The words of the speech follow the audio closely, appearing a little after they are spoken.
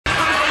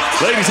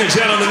Ladies and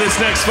gentlemen, this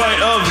next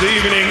fight of the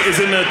evening is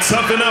in the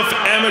Tuff-N-Uff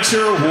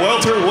Amateur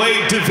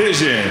Welterweight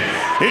Division.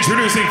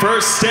 Introducing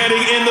first,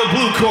 standing in the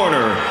blue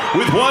corner,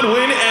 with 1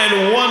 win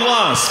and 1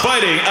 loss,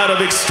 fighting out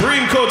of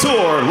Extreme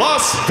Couture,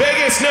 Las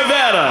Vegas,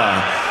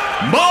 Nevada,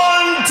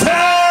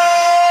 Montel!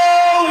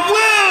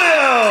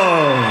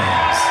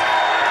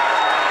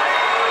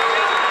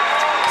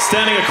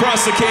 Standing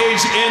across the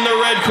cage in the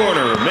red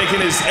corner, making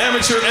his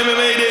amateur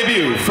MMA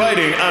debut,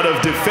 fighting out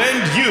of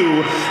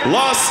Defend-U,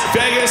 Las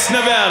Vegas,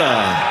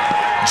 Nevada,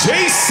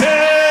 Jason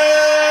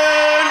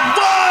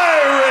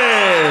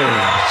Weyrich.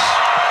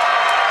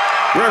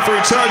 Referee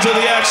in charge of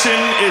the action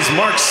is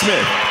Mark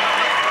Smith.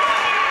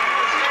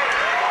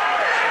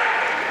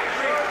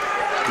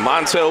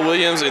 Montel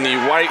Williams in the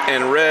white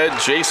and red,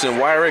 Jason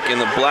Weyrich in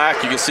the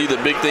black. You can see the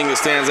big thing that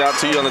stands out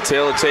to you on the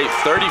tail of tape.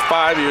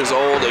 35 years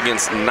old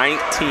against 19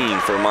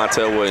 for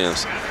Montel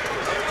Williams.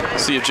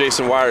 See if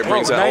Jason Weyrich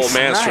brings that old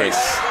man strength.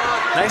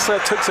 Nice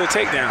left hook to the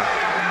takedown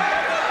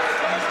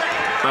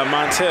by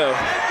Montel.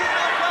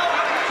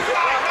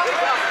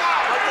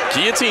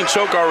 Guillotine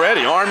choke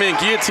already, arm in,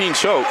 guillotine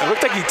choke. It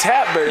looked like he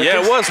tapped, but yeah,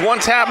 it was one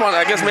tap on,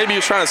 I guess maybe he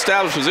was trying to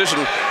establish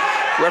position.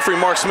 Referee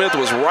Mark Smith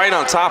was right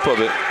on top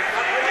of it.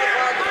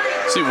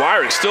 See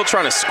Weyrich still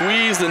trying to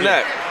squeeze the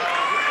neck.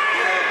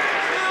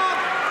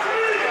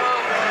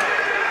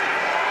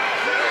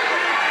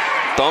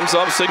 Thumbs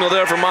up signal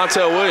there for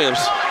Montel Williams.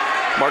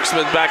 Mark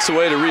Smith backs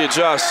away to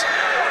readjust.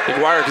 I think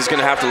Weyrich is going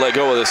to have to let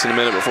go of this in a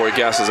minute before he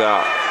gasses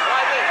out.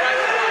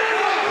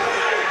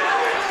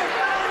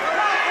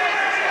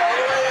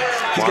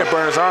 He's going to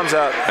burn his arms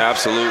out.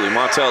 Absolutely.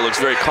 Montel looks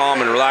very calm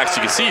and relaxed.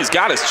 You can see he's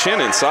got his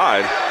chin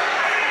inside.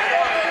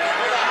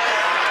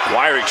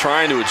 Weyrich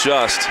trying to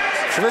adjust.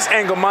 From this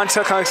angle,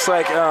 Montel kind of looks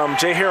like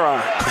Jay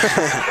Heron.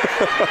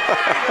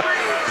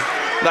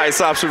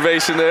 Nice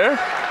observation there.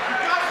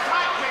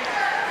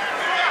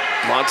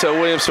 Montel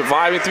Williams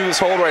surviving through this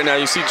hold right now.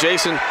 You see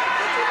Jason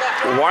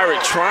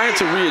Weyrich trying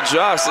to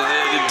readjust.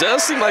 It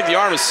does seem like the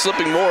arm is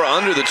slipping more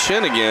under the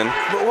chin again.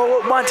 But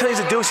what Montel needs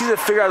to do is he needs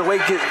to figure out a way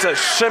to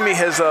shimmy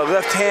his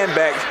left hand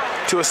back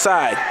to his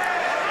side.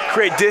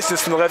 Create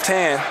distance from the left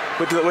hand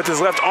with his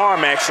left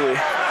arm, actually.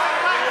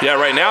 Yeah,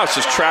 right now it's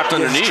just trapped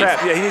underneath.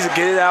 Trapped. Yeah, he needs to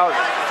get it out.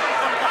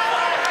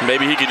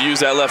 Maybe he could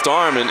use that left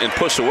arm and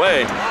push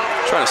away.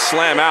 Trying to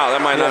slam out, that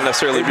might not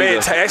necessarily be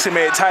the... actually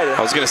made it tighter. I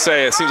was going to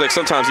say, it seems like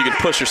sometimes you can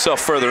push yourself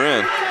further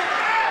in.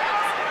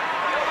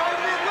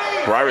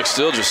 Weyrich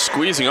still just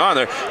squeezing on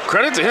there.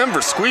 Credit to him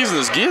for squeezing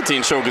this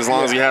guillotine choke as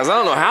long as he has. I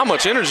don't know how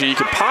much energy he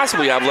could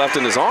possibly have left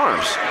in his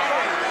arms.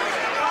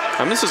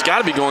 I mean, this has got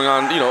to be going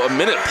on, a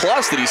minute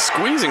plus that he's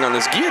squeezing on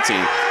this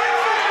guillotine.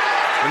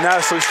 And now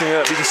it's loosening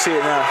up. You can see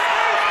it now.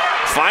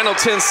 Final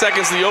 10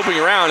 seconds of the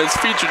opening round. It's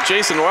featured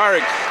Jason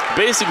Weyrich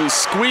basically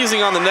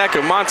squeezing on the neck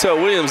of Montel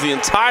Williams the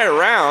entire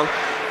round.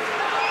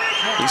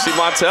 You see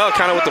Montel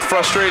kind of with the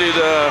frustrated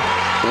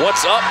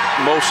what's up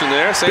motion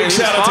there, saying he's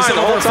fine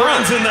the whole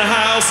time. Friends in the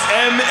house,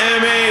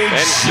 MMA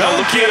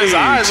Junkie. Looking at his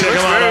eyes, check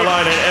them out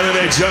online at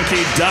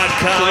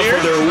MMAJunkie.com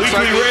for their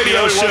weekly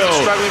radio show.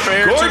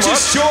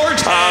 Gorgeous George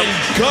and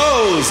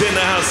Goes in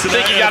the house tonight.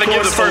 I think you got to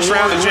give the first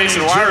round to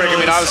Jason Weyrich. I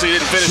mean, obviously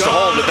he didn't finish the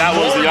hold, but that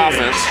was the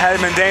offense. Had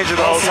him in danger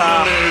the whole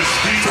time.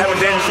 Had him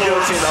in danger for the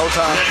guillotine the whole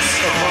time.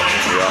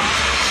 Yeah.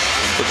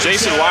 But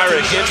Jason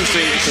Weyrich,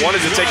 interesting,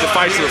 wanted to take the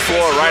fight to the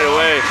floor right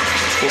away.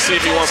 We'll see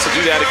if he wants to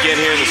do that again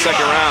here in the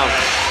second round.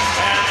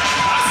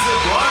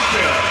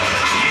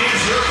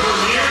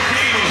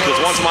 Because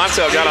once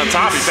Montel got on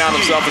top, he found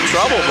himself in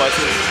trouble, but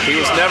he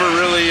was never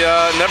really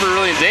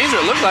in danger.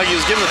 It looked like he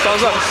was giving the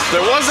thumbs up.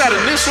 There was that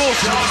initial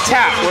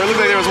tap where it looked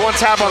like there was one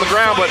tap on the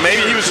ground, but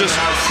maybe he was just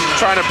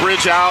trying to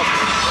bridge out.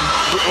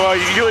 Well,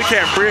 you really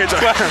can't bridge.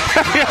 I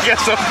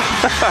guess so.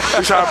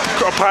 He's trying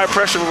to apply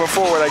pressure moving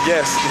forward, I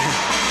guess.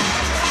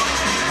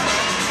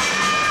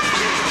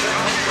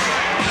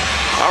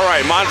 All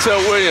right,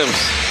 Montel Williams,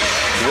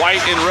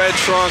 white and red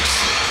trunks.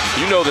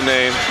 You know the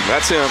name.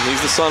 That's him.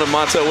 He's the son of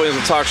Montel Williams,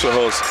 the talk show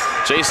host.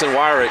 Jason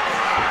Weyrich,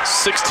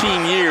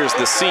 16 years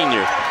the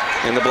senior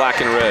in the black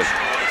and red.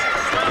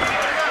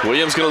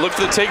 Williams going to look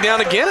for the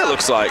takedown again, it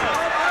looks like.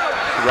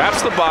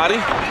 Wraps the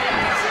body.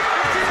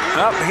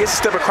 He gets to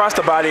step across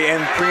the body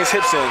and bring his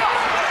hips in.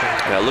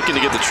 Yeah, looking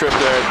to get the trip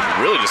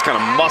there. Really just kind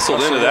of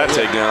muscled into that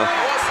takedown.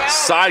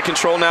 Side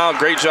control now.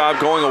 Great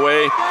job going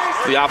away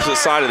to the opposite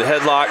side of the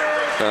headlock.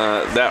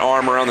 That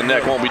arm around the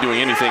neck won't be doing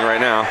anything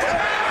right now.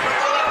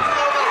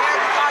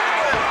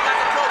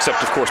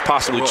 Except, of course,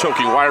 possibly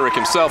choking Weyrich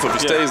himself if he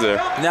stays there.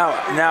 Now,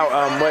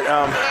 what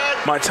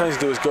Montel needs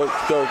to do is go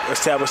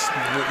establish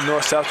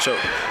north-south choke.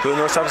 Go to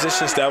north-south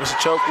position, establish a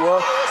choke,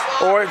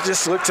 or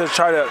just look to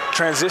try to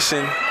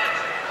transition,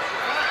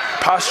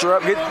 posture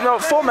up.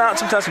 Full mount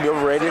sometimes can be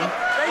overrated,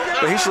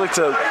 but he should look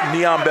to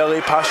knee on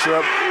belly, posture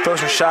up, throw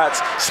some shots,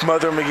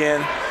 smother him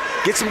again.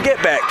 Get some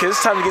get back, because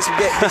it's time to get some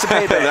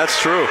payback. That's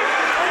true.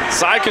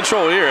 Side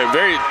control here.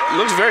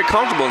 Looks very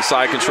comfortable in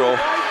side control.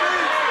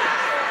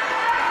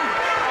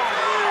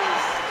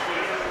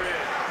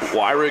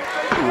 Weyrich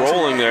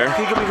rolling there.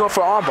 He could be going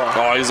for an armbar.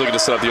 Oh, he's looking to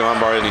set up the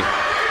armbar, isn't he?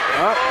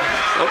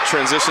 Oh,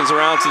 transitions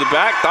around to the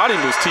back. Thought he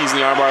was teasing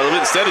the armbar a little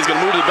bit. Instead, he's going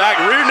to move to the back.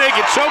 Rear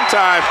naked choke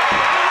time.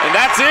 And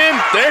that's in.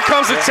 There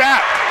comes the tap.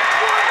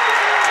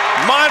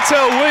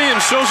 Montel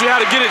Williams shows you how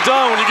to get it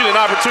done when you get an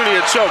opportunity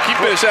to choke. He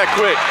finished that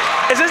quick.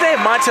 Is his name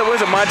Montel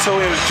Williams or Montel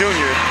Williams Jr.?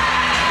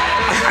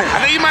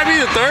 I think he might be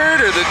the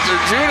third or the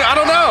junior. I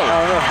don't know.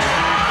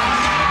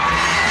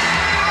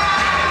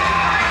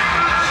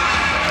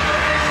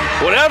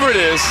 Whatever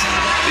it is,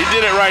 he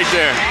did it right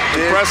there.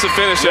 Impressive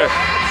finish there.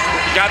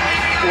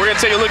 We're going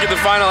to take a look at the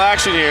final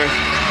action here.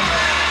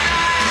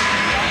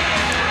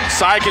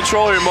 Side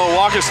control here, Mo.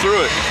 Walk us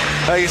through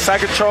it.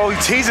 Side control.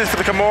 He teases for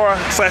the Kimura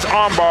 /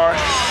 armbar.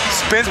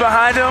 Spins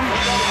behind him.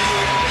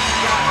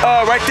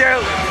 Right there,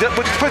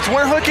 puts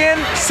one hook in,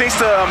 sinks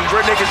the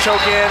rear naked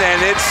choke in,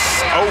 and it's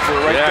over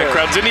right there. Yeah,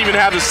 Krebs didn't even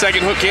have the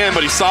second hook in,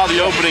 but he saw the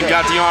opening,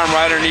 got the arm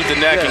right underneath the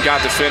neck, and got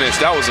the finish.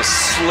 That was a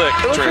slick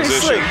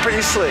transition.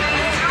 Pretty slick.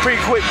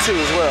 Pretty quick, too,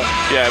 as well.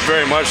 Yeah,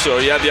 very much so.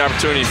 He had the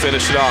opportunity to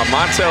finish it off.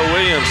 Montel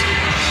Williams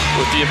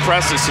with the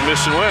impressive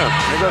submission win.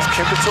 There goes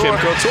Kim Couture. Kim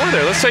Couture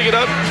there. Let's take it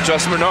up.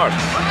 Justin Bernard.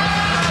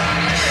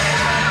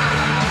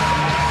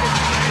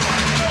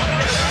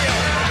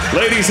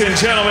 Ladies and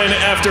gentlemen,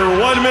 after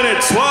 1 minute,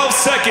 12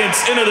 seconds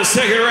into the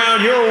second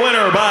round, your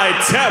winner by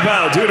tap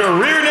out due to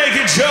rear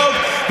naked choke,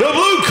 the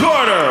blue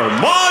corner,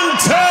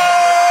 Montel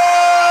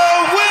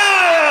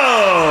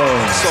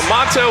Williams. So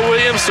Montel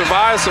Williams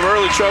survives some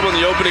early trouble in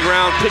the opening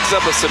round, picks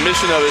up a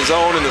submission of his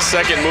own in the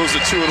second, moves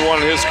to 2-1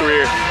 in his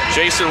career.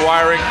 Jason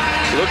Weyrich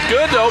looked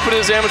good to open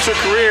his amateur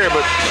career,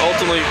 but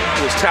ultimately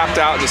was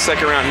tapped out in the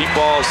second round. He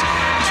falls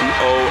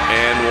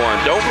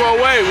 2-0-1. Don't go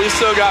away. We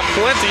still got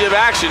plenty of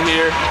action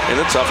here in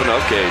the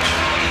Tuff-N-Uff cage.